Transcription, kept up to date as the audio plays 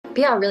But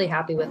yeah, really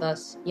happy with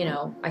us.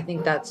 I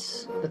think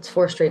that's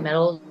four straight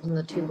medals, and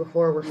the two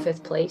before were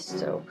fifth place.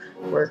 So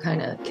we're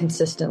kind of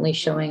consistently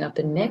showing up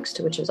in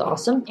mixed, which is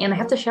awesome. And I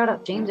have to shout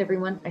out James,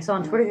 everyone. I saw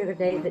on Twitter the other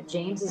day that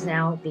James is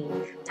now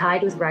the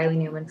tied with Riley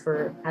Newman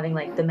for having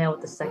like the male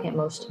with the second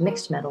most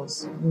mixed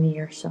medals in the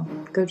year. So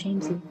go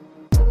Jamesy.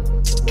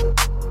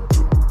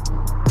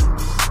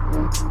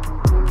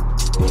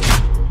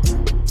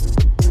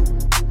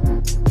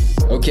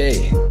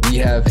 Okay, we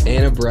have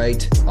Anna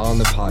Bright on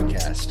the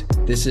podcast.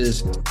 This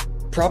is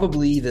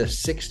probably the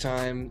sixth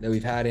time that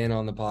we've had Anna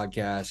on the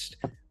podcast.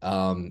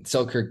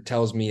 Selkirk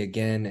tells me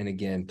again and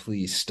again,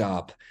 please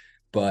stop,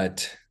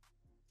 but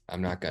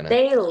I'm not gonna.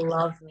 They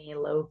love me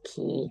low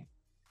key.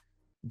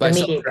 By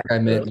The media Selkirk, guys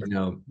I meant,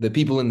 do. the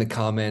people in the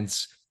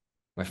comments,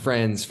 my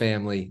friends,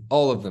 family,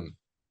 all of them,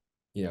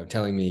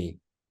 telling me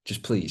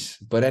just please.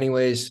 But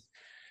anyways,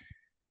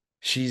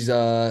 she's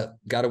got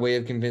a way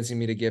of convincing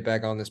me to get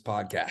back on this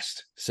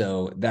podcast.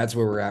 So that's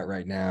where we're at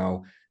right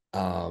now.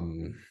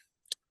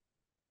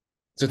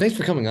 So thanks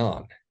for coming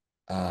on.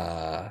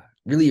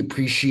 Really The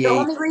appreciate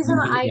only reason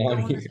you I being go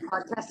on on this here.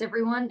 podcast,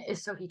 everyone,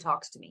 is so he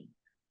talks to me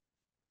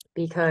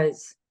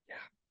because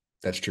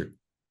That's true.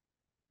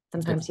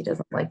 sometimes he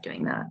doesn't like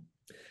doing that.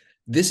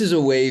 This is a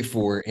way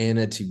for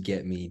Anna to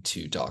get me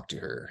to talk to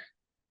her.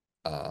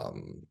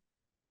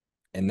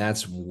 And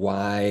that's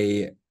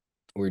why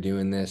we're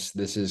doing this.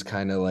 This is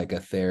kind of like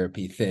a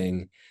therapy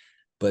thing,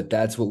 but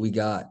that's what we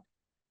got.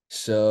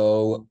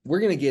 So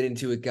we're going to get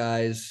into it,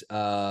 guys.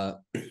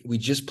 We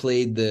just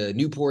played the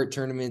Newport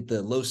tournament,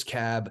 the Los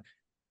Cab,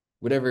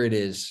 whatever it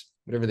is,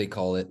 whatever they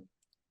call it.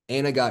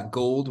 Anna got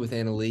gold with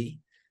Anna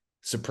Lee.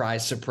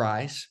 Surprise,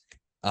 surprise.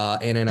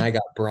 Anna and I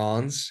got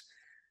bronze,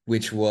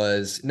 which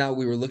was not what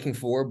we were looking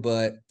for,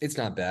 but it's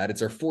not bad.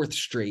 It's our fourth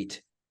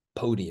straight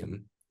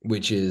podium,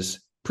 which is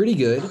pretty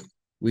good.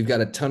 We've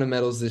got a ton of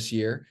medals this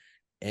year,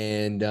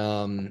 and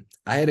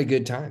I had a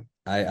good time.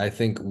 I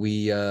think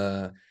we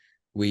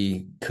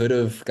could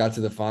have got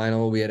to the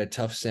final. We had a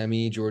tough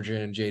semi. Georgia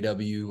and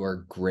JW are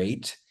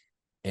great,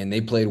 and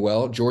they played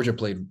well. Georgia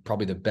played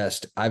probably the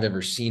best I've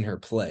ever seen her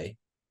play,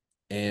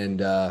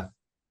 and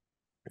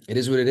it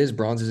is what it is.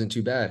 Bronze isn't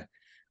too bad.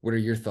 What are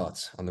your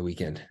thoughts on the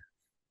weekend?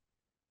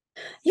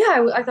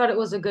 Yeah, I thought it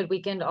was a good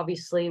weekend.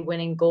 Obviously,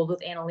 winning gold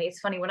with Annalie.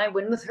 It's funny when I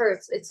win with her.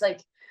 It's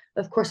like,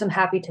 of course, I'm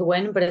happy to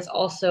win, but it's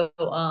also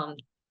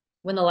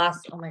when the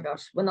last oh my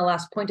gosh, when the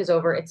last point is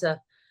over, it's a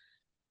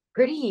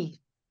pretty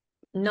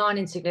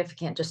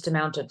non-insignificant just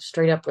amount of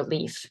straight up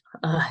relief.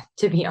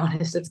 To be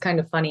honest, it's kind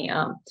of funny.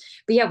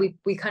 But yeah,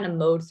 we kind of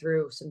mowed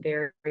through some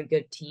very, very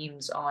good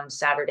teams on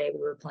Saturday.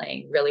 We were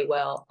playing really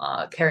well,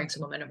 carrying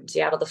some momentum from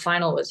Seattle. The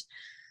final was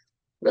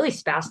really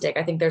spastic.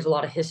 I think there's a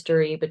lot of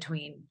history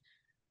between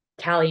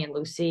Callie and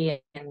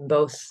Lucy, and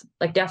both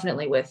like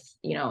definitely with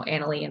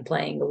Annalie and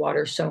playing the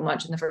water so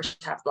much in the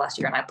first half of last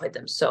year, and I played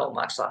them so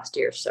much last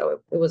year. So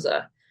it was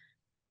a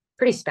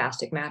pretty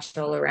spastic match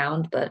all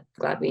around, but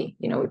glad we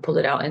pulled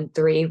it out in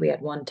three. We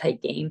had one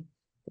tight game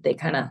that they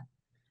kind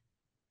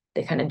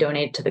of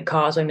donated to the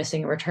cause by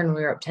missing a return when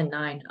we were up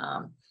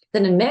 10-9.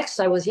 Then in mixed,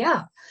 I was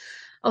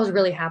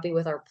really happy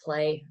with our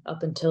play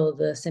up until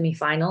the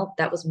semifinal.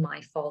 That was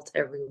my fault,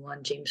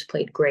 everyone. James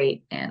played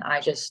great, and I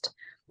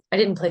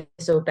didn't play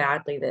so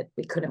badly that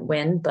we couldn't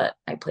win, but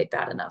I played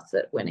bad enough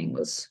that winning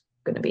was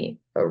going to be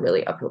a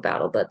really uphill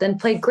battle. But then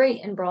played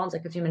great in bronze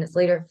like a few minutes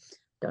later.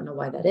 Don't know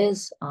why that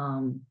is.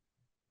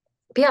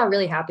 But yeah,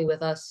 really happy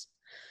with us.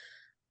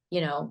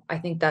 I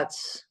think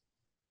that's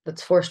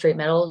four straight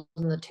medals,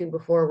 and the two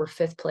before were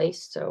fifth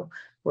place. So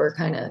we're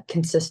kind of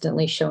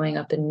consistently showing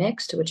up in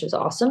mixed, which is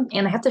awesome.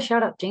 And I have to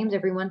shout out James,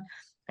 everyone.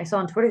 I saw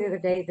on Twitter the other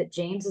day that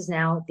James is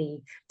now the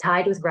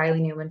tied with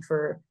Riley Newman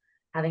for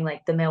having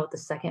like the male with the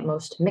second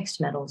most mixed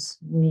medals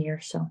in the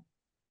year. So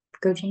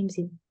go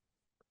Jamesy.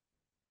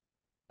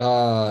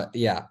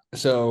 Yeah.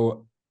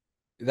 So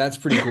that's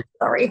pretty cool.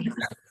 Sorry.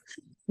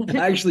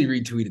 I actually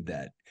retweeted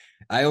that.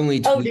 I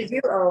only Oh, tweet did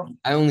you? Oh,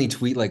 I only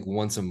tweet like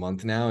once a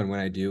month now, and when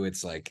I do,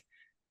 it's like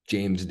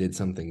James did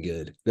something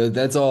good.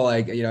 That's all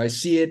I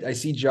see it. I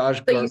see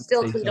Josh but you Gart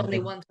still say tweet only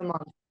something, once a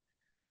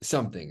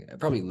month.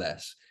 probably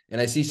less.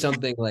 And I see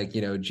something like,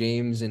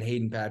 James and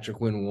Hayden Patrick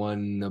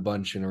win a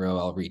bunch in a row.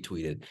 I'll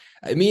retweet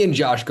it. Me and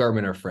Josh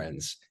Gartman are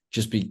friends.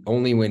 Just be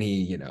only when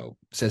he,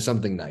 says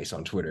something nice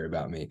on Twitter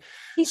about me.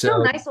 He's so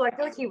So nice, so I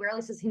feel like he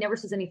never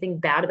says anything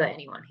bad about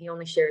anyone. He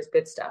only shares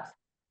good stuff.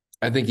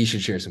 I think he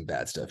should share some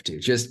bad stuff too.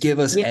 Just give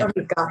us He's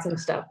got some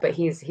stuff, but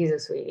he's a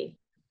sweetie.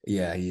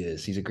 Yeah, he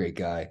is. He's a great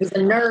guy. He's a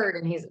nerd,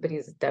 and he's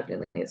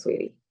definitely a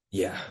sweetie.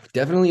 Yeah,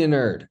 definitely a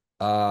nerd.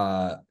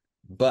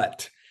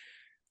 But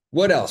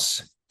what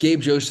else?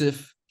 Gabe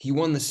Joseph, he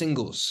won the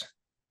singles.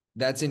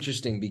 That's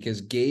interesting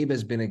because Gabe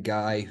has been a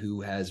guy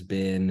who has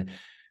been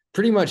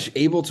pretty much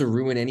able to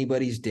ruin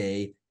anybody's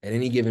day at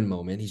any given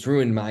moment. He's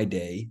ruined my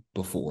day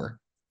before.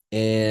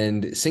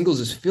 And singles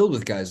is filled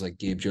with guys like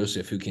Gabe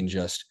Joseph who can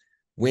just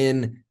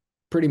win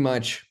pretty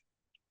much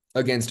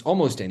against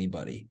almost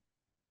anybody.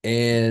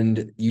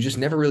 And you just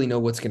never really know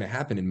what's going to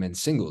happen in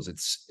men's singles.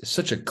 It's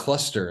such a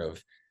cluster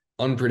of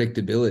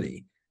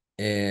unpredictability.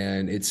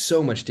 And it's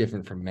so much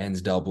different from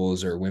men's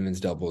doubles or women's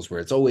doubles,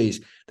 where it's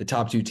always the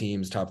top two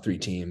teams, top three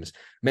teams.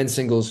 Men's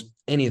singles,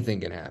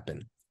 anything can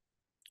happen.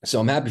 So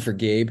I'm happy for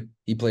Gabe.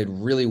 He played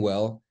really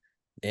well.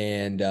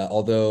 And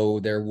although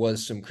there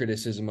was some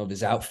criticism of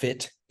his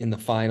outfit in the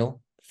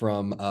final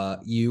from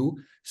you,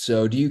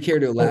 so do you care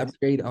to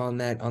elaborate on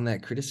that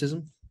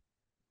criticism?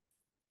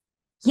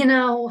 You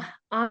know,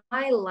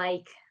 I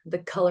like the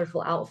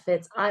colorful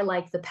outfits. I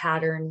like the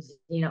patterns.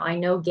 I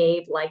know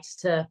Gabe likes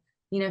to,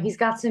 he's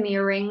got some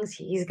earrings.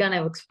 He's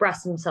gonna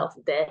express himself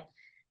a bit.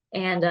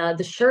 And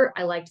the shirt,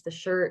 I liked the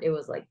shirt. It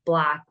was like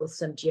black with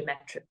some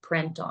geometric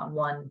print on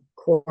one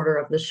quarter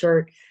of the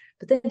shirt.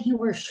 But then he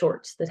wore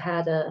shorts that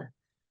had a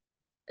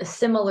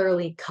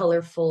similarly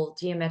colorful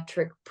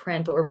geometric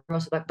print, but were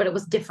mostly black, but it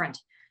was different.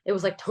 It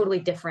was like totally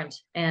different.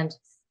 And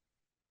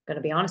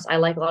gonna be honest, I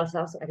like a lot of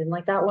stuff. So I didn't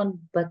like that one,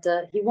 but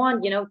he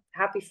won.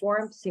 Happy for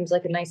him. Seems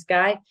like a nice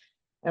guy.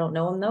 I don't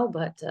know him though,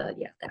 but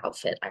yeah, the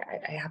outfit.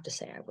 I have to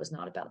say, I was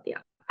not about the.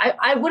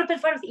 I would have been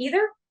fine with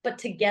either, but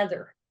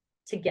together.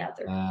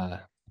 Uh,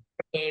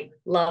 Gabe,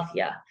 love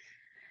ya.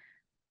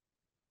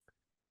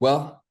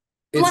 well,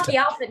 I it's want the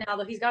outfit now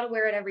though. He's got to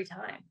wear it every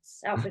time.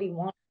 It's the outfit he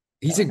wants.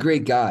 he's a So.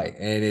 great guy,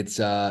 and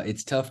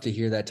it's tough to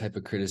hear that type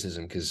of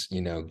criticism because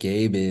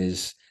Gabe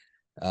is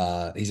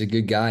he's a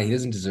good guy. He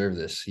doesn't deserve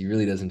this. He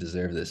really doesn't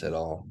deserve this at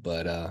all.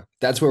 But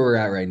that's where we're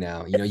at right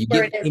now. You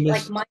Where get it is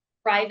like famous. my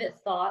private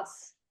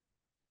thoughts,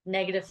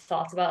 negative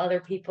thoughts about other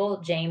people.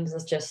 James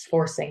is just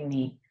forcing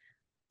me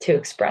to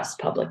express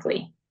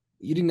publicly.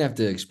 You didn't have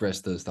to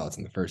express those thoughts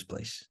in the first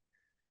place.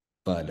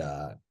 But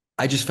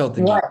I just felt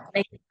the need. What?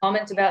 Make a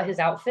comment about his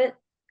outfit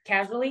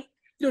casually?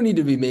 You don't need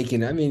to be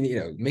making, I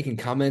mean, making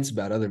comments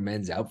about other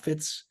men's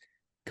outfits.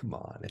 Come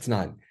on, it's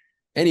not.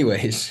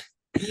 Anyways,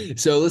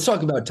 so let's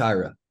talk about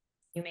Tyra.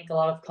 You make a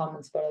lot of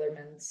comments about other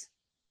men's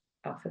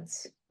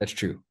outfits. That's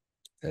true.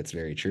 That's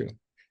very true.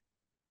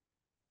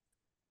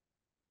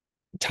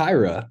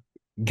 Tyra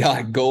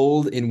got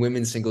gold in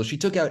women's singles. She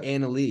took out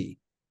Anna Lee,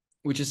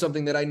 which is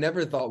something that I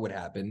never thought would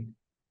happen.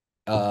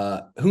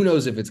 Who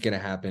knows if it's going to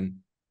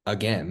happen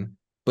again,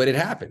 but it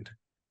happened.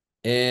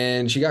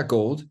 And she got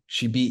gold.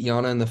 She beat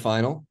Yana in the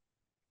final.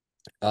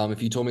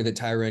 If you told me that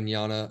Tyra and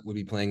Yana would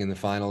be playing in the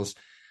finals,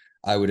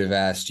 I would have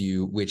asked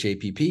you which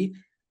APP.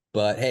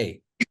 But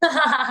hey,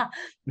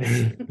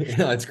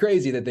 it's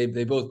crazy that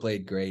they both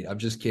played great. I'm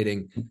just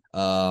kidding.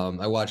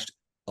 I watched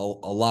a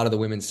lot of the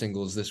women's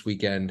singles this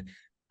weekend,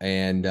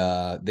 and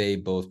they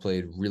both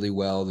played really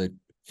well. The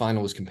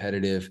final was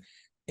competitive,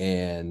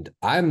 and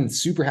I'm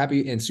super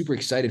happy and super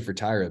excited for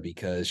Tyra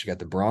because she got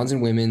the bronze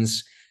in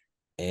women's,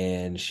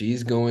 and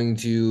she's on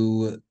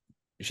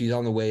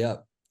the way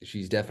up.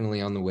 She's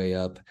definitely on the way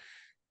up,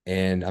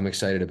 and I'm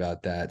excited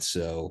about that.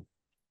 So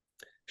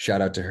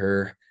shout out to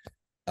her.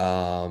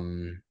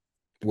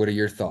 What are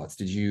your thoughts?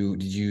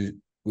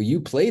 Well,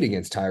 you played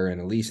against Tyra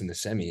and Elise in the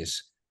semis.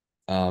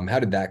 How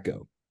did that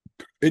go?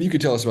 And you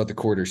could tell us about the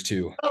quarters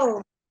too.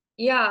 Oh,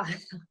 yeah.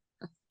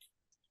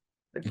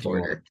 Good If you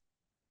want. quarter.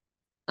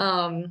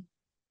 Um,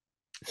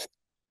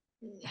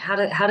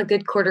 had a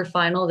good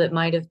quarterfinal that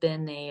might have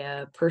been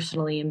a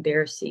personally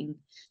embarrassing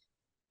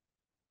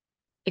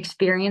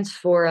experience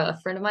for a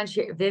friend of mine.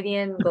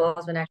 Vivian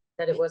Glasman actually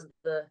said it was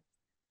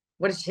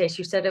what did she say?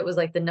 She said it was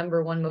like the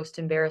number one most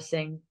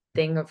embarrassing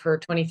thing of her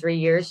 23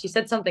 years. She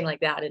said something like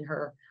that in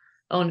her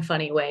own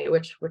funny way,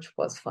 which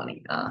was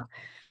funny.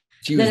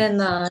 She was Then in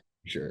the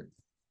sure.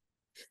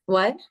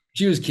 what?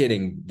 She was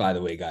kidding, by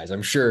the way, guys.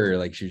 I'm sure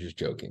like she was just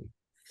joking.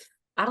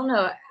 I don't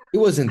know. It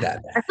wasn't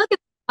that I bad. feel like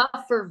it's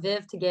tough for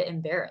Viv to get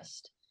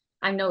embarrassed.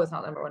 I know it's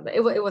not number one, but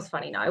it was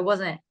funny. No, it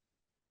wasn't.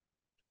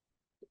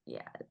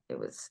 Yeah,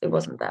 it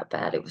wasn't that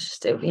bad. It was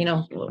just when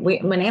Anna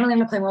and I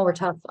were playing well, we're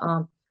tough.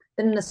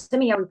 Then in the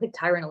semi, yeah, we played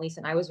Tyra and Elise,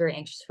 and I was very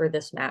anxious for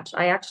this match.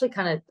 I actually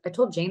I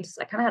told James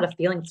I kind of had a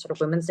feeling sort of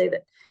women's day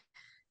that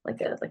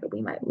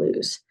we might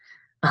lose.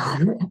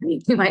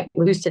 We might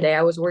lose today.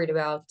 I was worried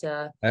about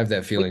I have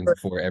that feeling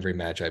before every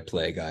match I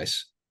play,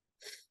 guys.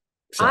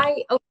 So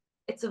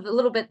it's a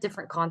little bit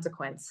different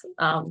consequence.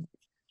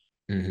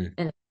 mhm.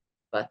 And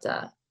but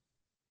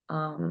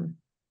um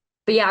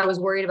but yeah, I was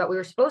worried about we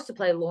were supposed to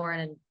play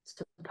Lauren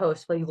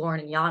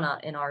and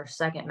Yana in our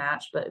second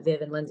match, but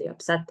Viv and Lindsay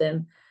upset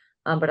them.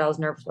 But I was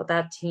nervous about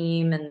that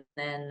team, and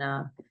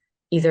then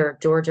either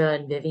Georgia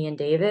and Vivian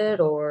David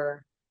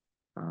or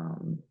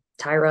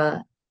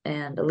Tyra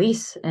and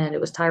Elise, and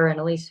it was Tyra and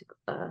Elise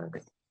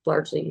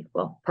largely,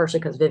 well, partially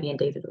because Vivian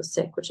David was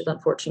sick, which is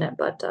unfortunate.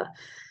 But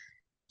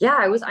yeah,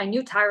 I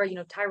knew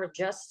Tyra. Tyra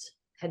just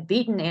had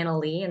beaten Anna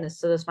Lee, and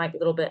so this might be a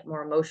little bit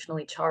more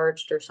emotionally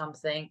charged or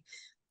something.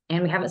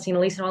 And we haven't seen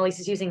Elise, and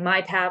Elise is using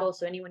my paddle.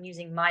 So anyone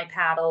using my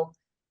paddle,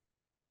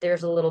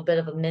 there's a little bit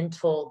of a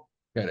mental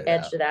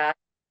edge to that.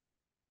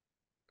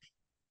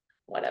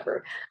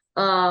 Whatever.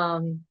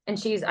 And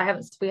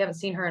we haven't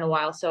seen her in a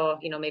while, so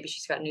maybe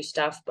she's got new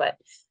stuff. But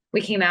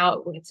we came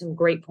out, we had some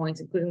great points,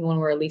 including the one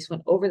where Elise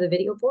went over the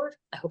video board.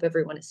 I hope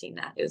everyone has seen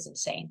that. It was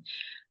insane.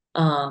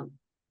 And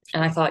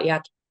I thought,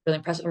 yeah, really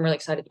impressive. I'm really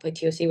excited to play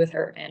TOC with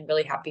her and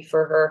really happy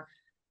for her.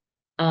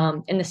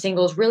 In the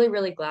singles, really,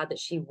 really glad that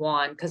she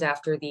won because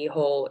after the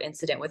whole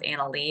incident with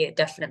Anna Lee, it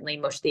definitely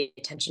most of the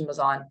attention was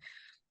on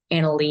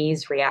Anna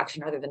Lee's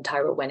reaction rather than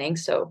Tyra winning.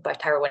 So by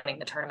Tyra winning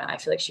the tournament, I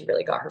feel like she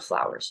really got her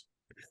flowers.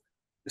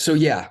 So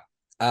yeah,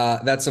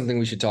 that's something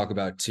we should talk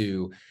about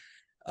too.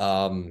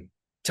 Um,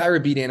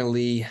 Tyra beat Anna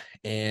Lee,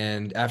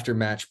 and after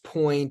match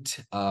point,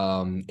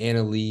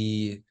 Anna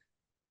Lee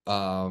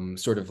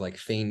sort of like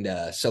feigned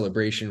a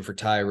celebration for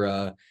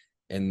Tyra,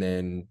 and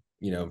then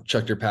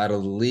chucked her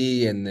paddle to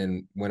Lee, and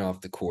then went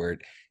off the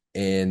court.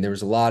 And there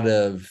was a lot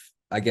of,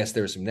 I guess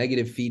there was some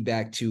negative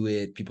feedback to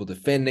it, people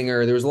defending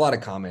her. There was a lot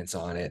of comments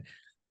on it.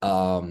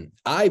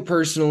 I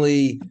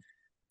personally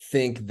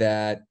think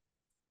that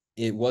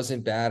it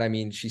wasn't bad. I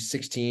mean, she's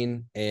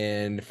 16,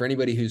 and for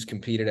anybody who's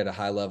competed at a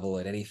high level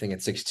at anything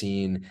at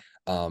 16,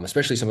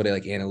 especially somebody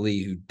like Anna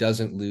Lee who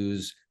doesn't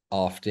lose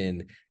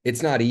often,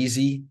 it's not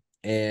easy.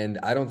 And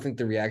I don't think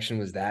the reaction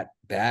was that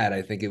bad.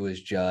 I think it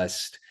was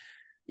just,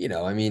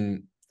 I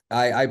mean,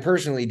 I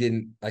personally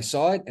didn't. I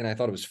saw it and I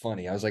thought it was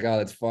funny. I was like, oh,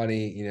 that's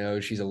funny.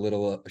 She's a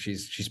little,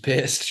 she's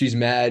pissed, she's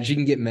mad, she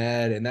can get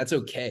mad, and that's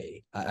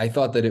okay. I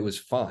thought that it was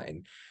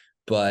fine,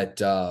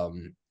 but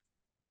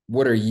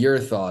what are your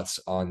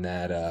thoughts on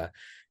that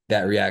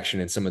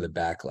reaction and some of the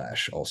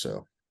backlash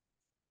also?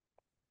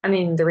 I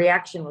mean, the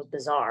reaction was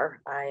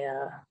bizarre.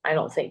 I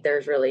don't think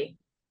there's really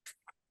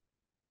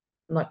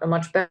a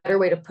much better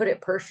way to put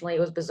it. Personally,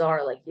 it was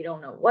bizarre. Like you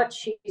don't know what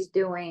she's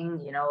doing.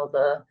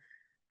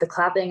 The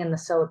clapping and the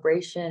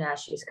celebration as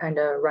she's kind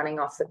of running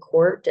off the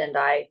court, and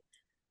I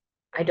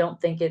don't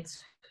think it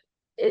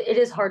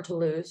is hard to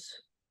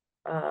lose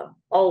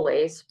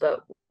always,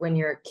 but when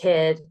you're a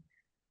kid,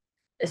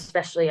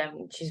 especially, I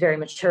mean, she's very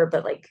mature,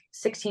 but like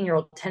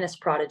 16-year-old tennis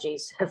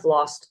prodigies have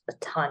lost a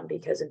ton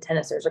because in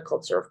tennis, there's a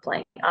culture of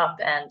playing up,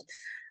 and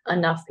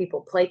enough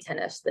people play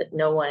tennis that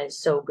no one is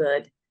so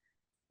good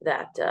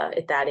that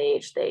at that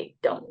age, they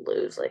don't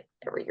lose. Like,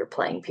 every you're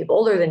playing people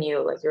older than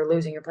you, like you're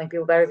losing, you're playing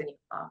people better than you.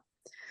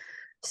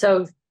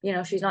 So,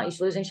 she's not used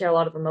to losing. She had a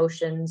lot of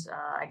emotions.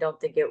 I don't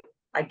think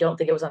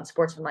it was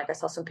unsportsmanlike. I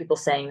saw some people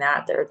saying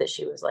that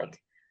she was like,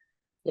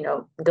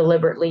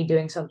 deliberately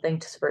doing something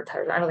to subvert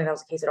tires. I don't think that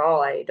was the case at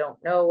all. I don't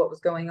know what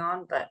was going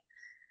on, but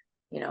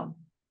you know,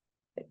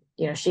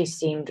 she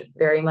seemed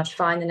very much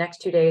fine the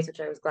next 2 days, which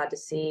I was glad to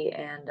see.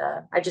 And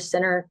I just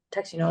sent her a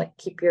text, like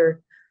keep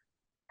your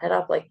head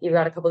up, like you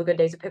got a couple of good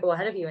days of pickleball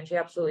ahead of you, and she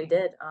absolutely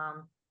did.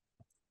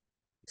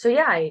 So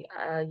yeah,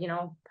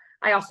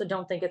 I also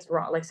don't think it's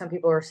wrong. Like some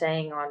people are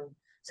saying on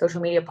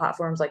social media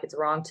platforms, like it's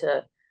wrong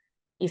to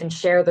even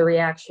share the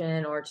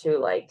reaction or to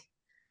like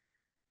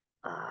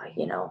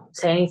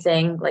say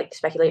anything, like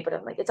speculate, but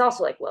I'm like, it's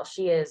also like, well,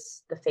 she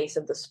is the face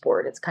of the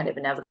sport. It's kind of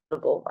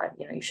inevitable.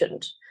 You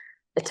shouldn't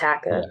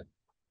attack a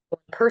Yeah.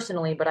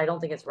 personally, but I don't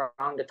think it's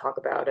wrong to talk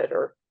about it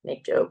or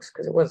make jokes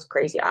because it was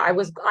crazy. I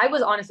was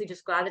honestly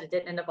just glad that it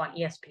didn't end up on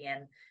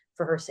ESPN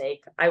for her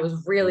sake. I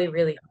was really,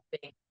 really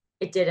hoping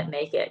it didn't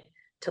make it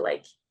to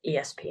like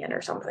ESPN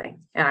or something,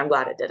 and I'm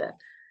glad it didn't.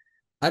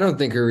 I don't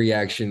think her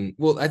reaction,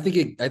 well, I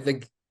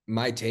think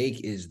my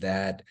take is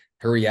that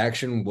her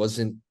reaction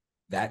wasn't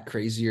that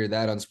crazy or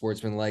that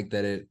unsportsmanlike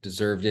that it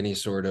deserved any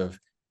sort of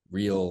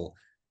real.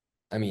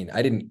 I mean,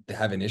 I didn't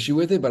have an issue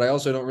with it, but I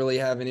also don't really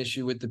have an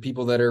issue with the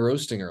people that are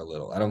roasting her a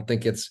little. I don't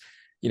think it's,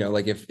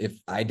 like if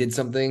I did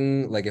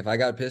something, like if I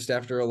got pissed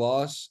after a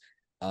loss,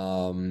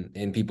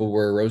 and people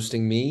were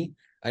roasting me.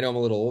 I know I'm a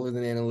little older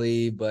than Anna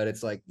Lee, but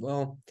it's like,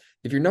 well,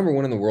 if you're number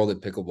one in the world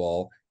at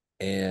pickleball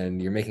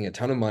and you're making a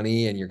ton of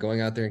money and you're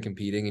going out there and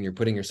competing and you're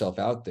putting yourself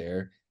out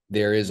there,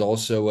 there is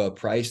also a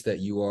price that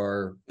you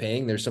are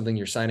paying. There's something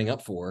you're signing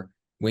up for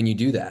when you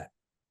do that.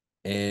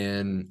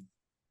 And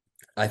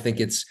I think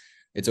it's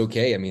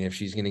okay. I mean, if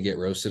she's going to get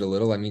roasted a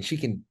little, I mean, she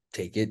can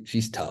take it.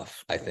 She's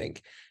tough, I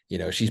think.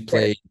 She's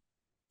played.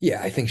 Yeah,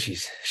 I think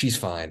she's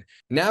fine.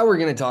 Now we're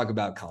going to talk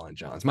about Colin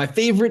Johns. My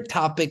favorite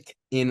topic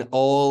in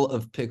all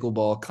of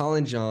pickleball,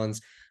 Colin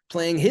Johns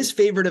playing his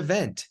favorite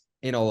event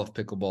in all of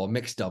pickleball,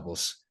 mixed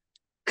doubles.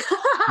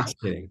 Just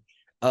kidding.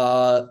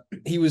 Uh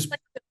he was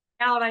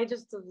Out, I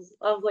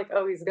was like,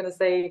 oh, he's gonna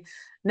say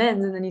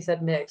men's, and then he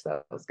said mixed.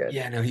 That was good.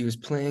 yeah, no, he was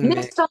playing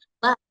Mixed on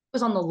the left. He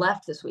was on the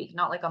left this week,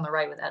 not like on the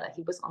right with Etta.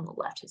 He was on the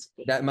left. His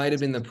feet. that might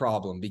have been the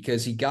problem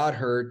because he got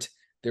hurt.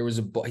 There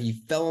was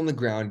he fell on the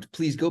ground.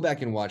 Please go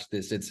back and watch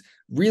this. It's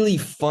really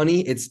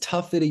funny. It's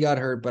tough that he got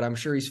hurt, but I'm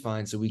sure he's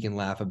fine, so we can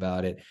laugh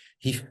about it.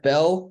 He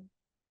fell,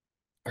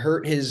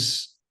 hurt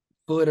his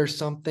foot or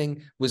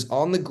something, was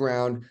on the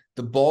ground.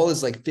 The ball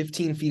is like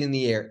 15 feet in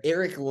the air.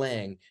 Eric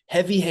Lang,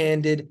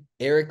 heavy-handed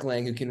Eric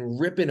Lang, who can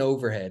rip an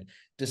overhead,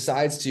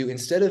 decides to,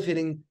 instead of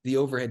hitting the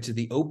overhead to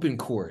the open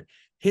court,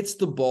 hits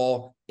the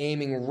ball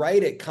aiming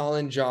right at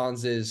Colin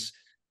Johns's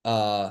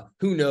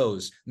who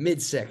knows,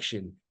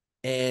 midsection,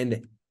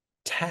 and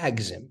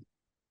tags him.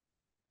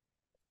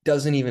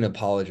 Doesn't even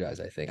apologize,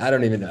 I think. I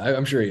don't even know.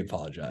 I'm sure he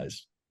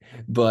apologized.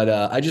 But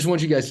I just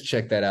want you guys to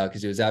check that out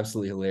because it was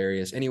absolutely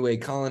hilarious. Anyway,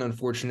 Colin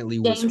unfortunately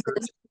was James hurt.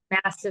 is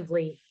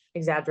massively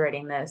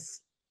exaggerating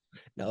this.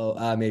 No,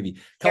 maybe.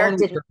 Colin Eric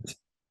was didn't. hurt.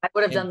 I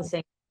would have And done the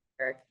same.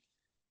 Eric.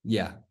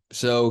 Yeah.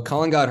 So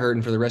Colin got hurt,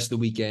 and for the rest of the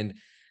weekend,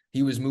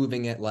 he was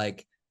moving at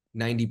like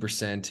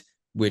 90%,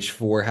 which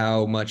for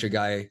how much a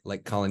guy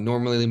like Colin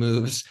normally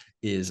moves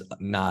is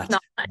not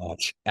Not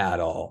much at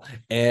all.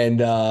 And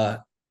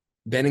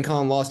Ben and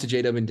Colin lost to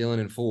J-Dub and Dylan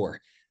in four.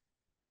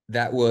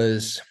 That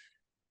was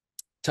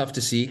tough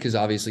to see because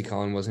obviously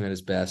Colin wasn't at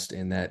his best,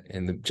 and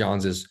the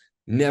Johnses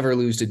never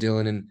lose to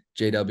Dylan and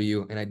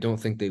JW, and I don't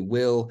think they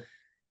will.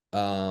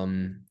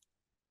 Um,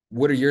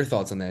 what are your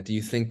thoughts on that? Do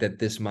you think that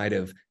this might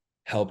have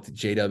helped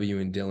JW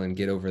and Dylan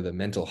get over the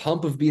mental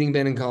hump of beating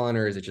Ben and Colin,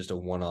 or is it just a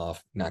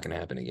one-off, not going to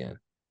happen again?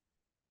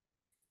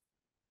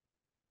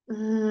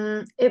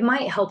 It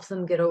might help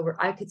them get over.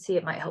 I could see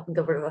it might help them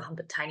get over the hump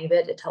a tiny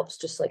bit. It helps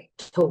just like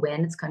to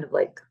win. It's kind of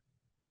like,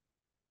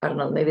 I don't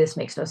know, maybe this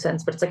makes no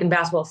sense, but it's like in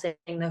basketball saying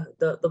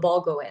the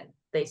ball go in.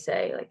 They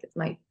say like it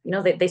might,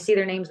 they see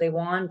their names, they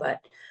won, but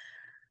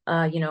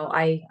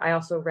I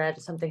also read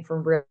something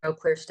from Real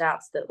Clear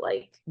Stats that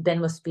like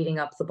Ben was speeding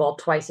up the ball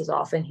twice as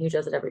often. He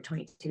does it every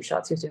 22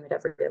 shots. He was doing it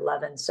every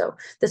 11. So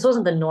this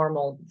wasn't the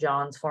normal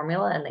John's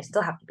formula, and they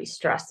still have to be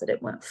stressed that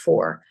it went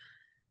four.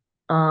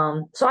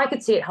 So I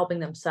could see it helping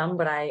them some,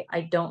 but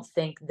I don't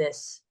think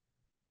this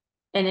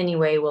in any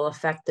way will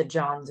affect the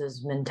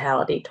Johns'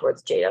 mentality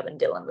towards J-Dub and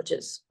Dylan, which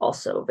is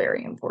also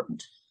very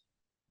important,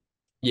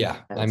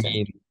 Yeah, I I would say.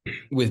 mean,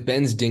 with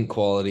Ben's dink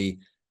quality,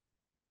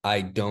 I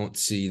don't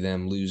see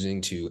them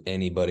losing to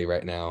anybody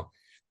right now.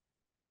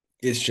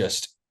 It's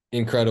just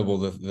incredible.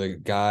 The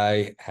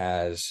guy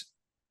has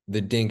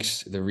the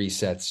dinks, the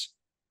resets,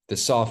 the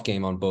soft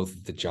game on both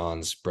of the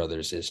Johns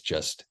brothers is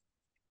just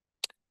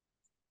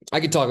I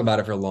could talk about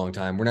it for a long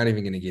time. We're not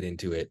even going to get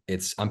into it.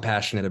 I'm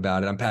passionate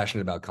about it. I'm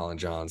passionate about Colin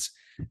Johns.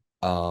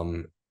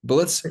 But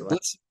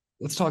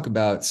let's talk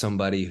about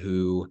somebody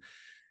who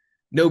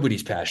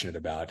nobody's passionate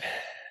about.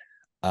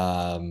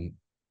 Um,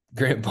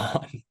 Grant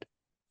Bond.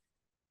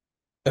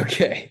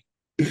 Okay.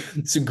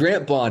 So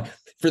Grant Bond,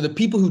 for the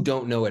people who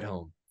don't know at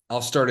home,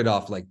 I'll start it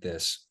off like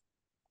this.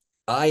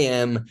 I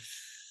am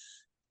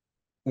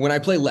when I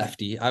play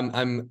lefty,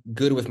 I'm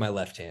good with my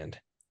left hand.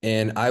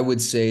 And I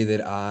would say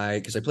that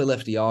because I play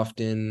lefty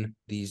often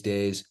these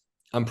days,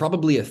 I'm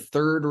probably a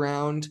third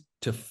round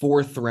to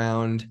fourth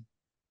round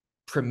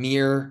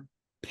premier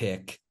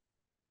pick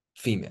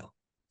female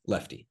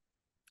lefty.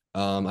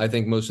 I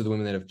think most of the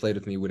women that have played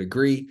with me would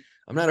agree.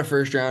 I'm not a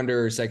first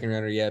rounder or second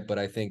rounder yet, but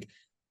I think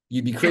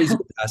you'd be crazy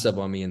to pass up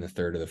on me in the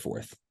third or the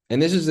fourth.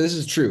 And this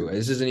is true.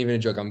 This isn't even a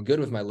joke. I'm good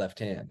with my left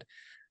hand.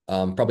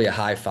 Probably a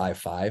high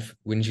 5.5.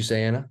 Wouldn't you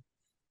say, Anna?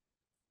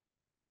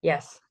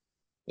 Yes.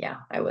 Yeah,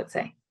 I would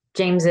say.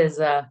 James is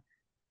a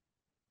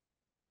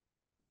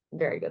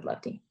very good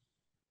lefty.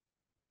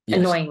 Yes.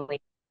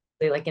 Annoyingly,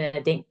 like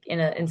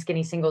in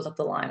skinny singles up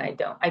the line,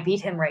 I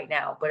beat him right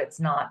now, but it's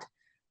not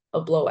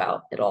a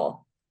blowout at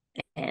all.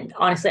 And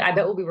honestly, I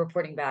bet we'll be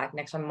reporting back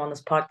next time I'm on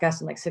this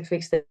podcast in like 6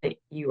 weeks that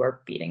you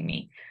are beating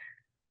me.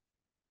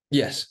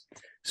 Yes.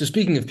 So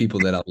speaking of people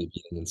that I'll be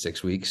beating in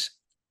 6 weeks,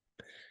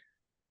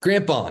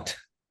 Grant Bond,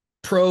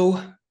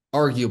 pro,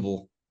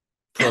 arguable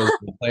pro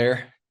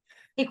player.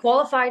 He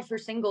qualified for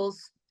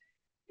singles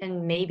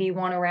and maybe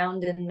won a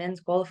round in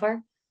men's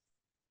qualifier.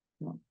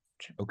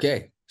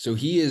 Okay. So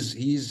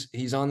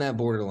he's on that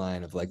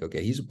borderline of like,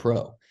 okay, he's a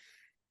pro.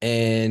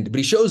 But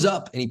he shows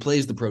up and he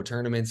plays the pro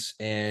tournaments,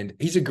 and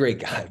he's a great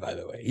guy, by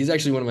the way. He's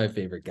actually one of my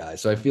favorite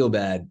guys. So I feel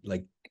bad,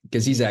 like,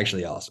 because he's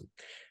actually awesome.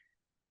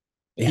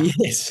 Yeah.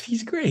 He is,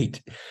 he's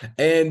great.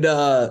 And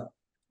the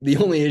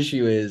only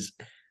issue is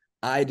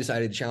I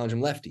decided to challenge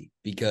him lefty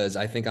because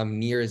I think I'm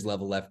near his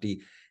level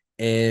lefty.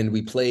 And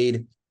we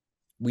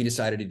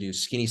decided to do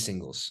skinny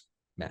singles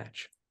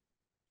match.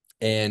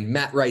 And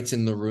Matt Wright's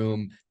in the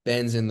room,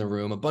 Ben's in the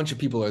room, a bunch of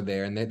people are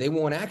there, and they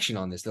want action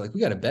on this. They're like, we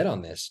got to bet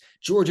on this.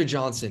 Georgia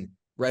Johnson,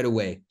 right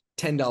away,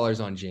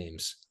 $10 on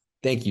James.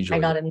 Thank you, I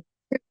Georgia. got him.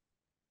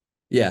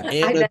 Yeah, I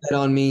Anna bet. bet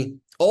on me.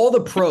 All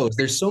the pros.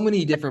 There's so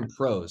many different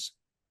pros.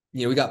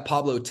 We got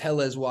Pablo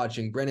Tellez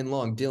watching, Brennan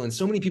Long, Dylan.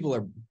 So many people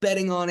are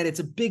betting on it. It's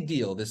a big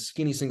deal. This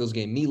skinny singles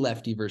game, me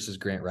lefty versus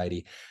Grant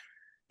righty.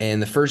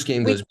 And the first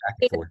game We goes back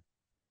and forth.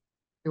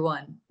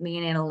 won, me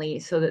and Anna Lee,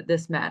 so that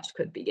this match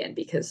could begin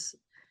because,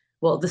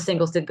 well, the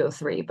singles did go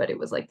three, but it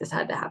was like this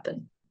had to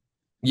happen.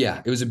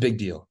 Yeah, it was a big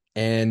deal.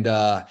 And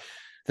the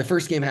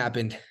first game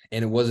happened,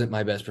 and it wasn't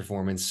my best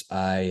performance.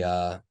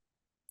 I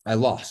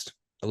lost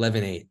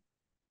 11-8.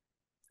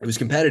 It was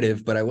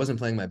competitive, but I wasn't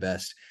playing my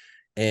best.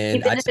 You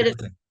And I said,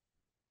 benefited. okay,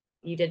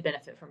 You did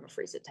benefit from a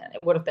freeze at 10.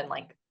 It would have been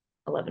like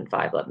 11-5,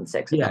 11-6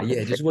 if yeah, not for yeah, the it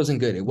freeze. just wasn't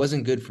good. It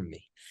wasn't good for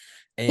me.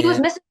 He was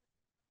And missing.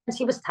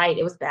 He was tight.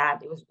 It was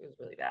bad. It was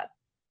really bad.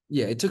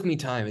 yeah, it took me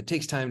time. It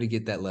takes time to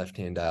get that left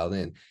hand dialed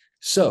in.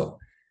 So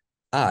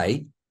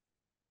I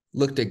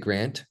looked at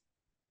Grant,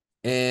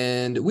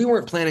 and we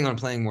weren't planning on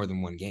playing more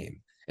than one game.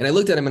 And I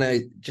looked at him, and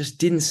I just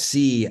didn't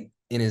see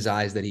in his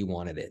eyes that he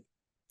wanted it.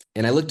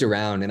 And I looked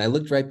around, and I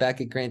looked right back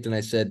at Grant, and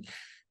I said,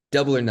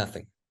 double or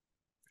nothing.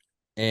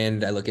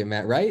 And I look at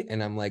Matt Wright,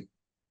 and I'm like,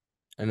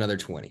 another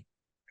 20.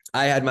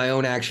 I had my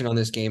own action on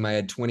this game. I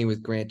had 20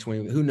 with Grant,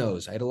 20. Who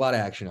knows? I had a lot of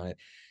action on it.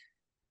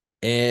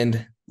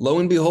 And lo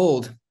and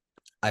behold,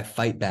 I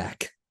fight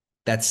back.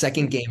 That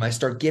second game, I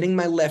start getting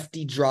my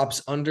lefty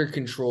drops under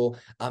control.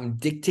 I'm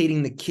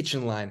dictating the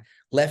kitchen line.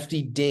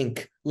 Lefty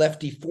dink,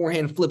 lefty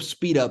forehand flip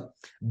speed up,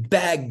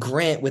 bag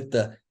Grant with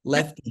the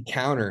lefty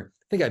counter.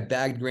 I think I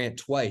bagged Grant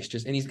twice.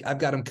 I've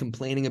got him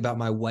complaining about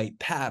my white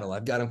paddle.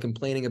 I've got him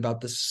complaining about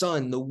the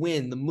sun, the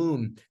wind, the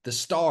moon, the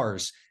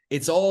stars.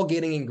 It's all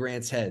getting in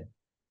Grant's head.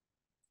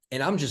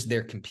 And I'm just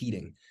there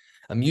competing.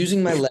 I'm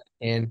using my left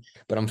hand,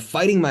 but I'm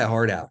fighting my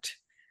heart out.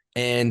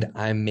 And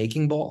I'm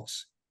making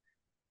balls.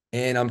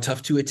 And I'm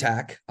tough to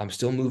attack. I'm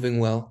still moving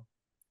well.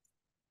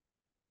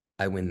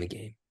 I win the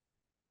game.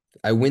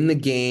 I win the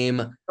game.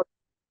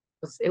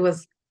 It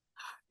was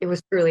it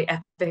was truly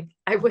epic.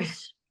 I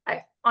wish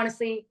I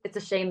honestly, it's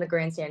a shame the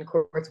grandstand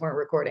courts weren't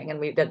recording and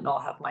we didn't all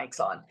have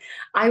mics on.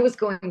 I was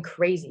going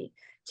crazy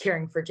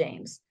cheering for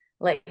James.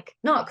 Like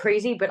not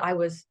crazy, but I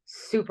was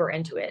super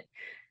into it.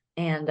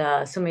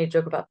 And somebody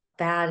joke about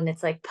that, and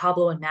it's like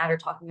Pablo and Matt are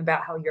talking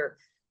about how your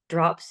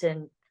drops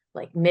in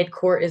like mid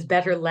court is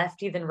better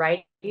lefty than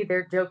righty.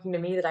 They're joking to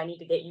me that I need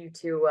to get you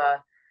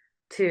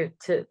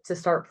to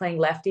start playing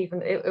lefty.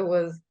 From it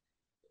was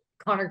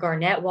Connor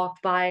Garnett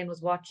walked by and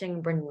was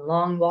watching. Brendan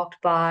Long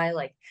walked by.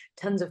 Like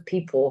tons of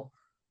people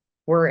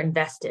were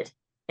invested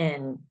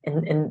in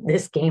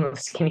this game of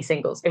skinny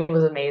singles. It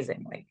was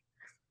amazing. Like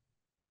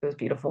it was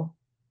beautiful.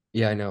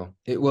 Yeah, I know.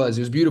 It was.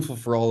 It was beautiful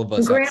for all of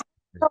us. Grant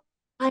was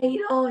so tight.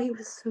 Oh, he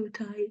was so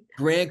tight.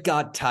 Grant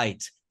got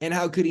tight. And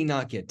how could he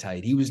not get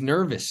tight? He was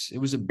nervous. It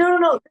was a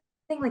No.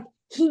 Thing like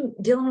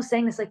Dylan was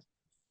saying this like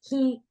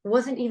he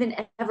wasn't even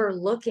ever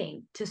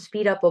looking to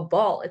speed up a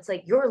ball. It's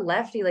like you're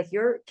lefty, like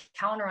your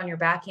counter on your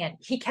backhand.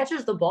 He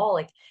catches the ball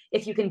like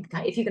if you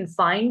can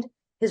find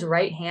his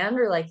right hand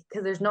or like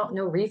because there's no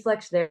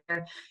reflex there.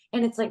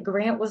 And it's like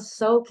Grant was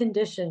so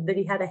conditioned that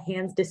he had a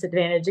hands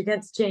disadvantage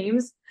against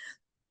James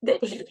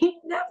that he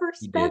never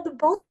he did. sped the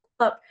ball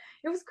up.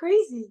 It was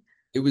crazy.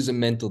 It was a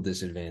mental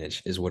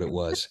disadvantage, is what it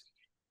was.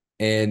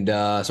 And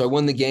so I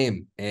won the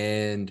game.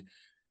 And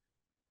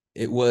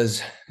it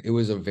was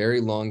a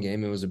very long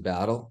game. It was a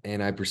battle,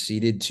 and I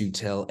proceeded to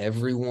tell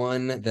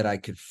everyone that I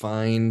could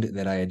find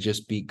that I had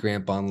just beat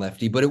Grant on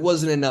lefty, but it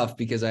wasn't enough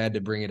because I had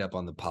to bring it up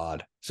on the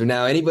pod. So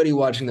now anybody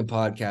watching the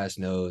podcast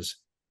knows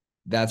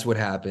that's what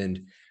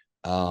happened.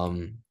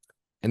 And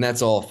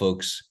that's all,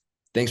 folks.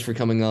 Thanks for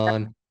coming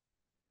on.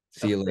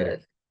 See So you later.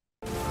 good.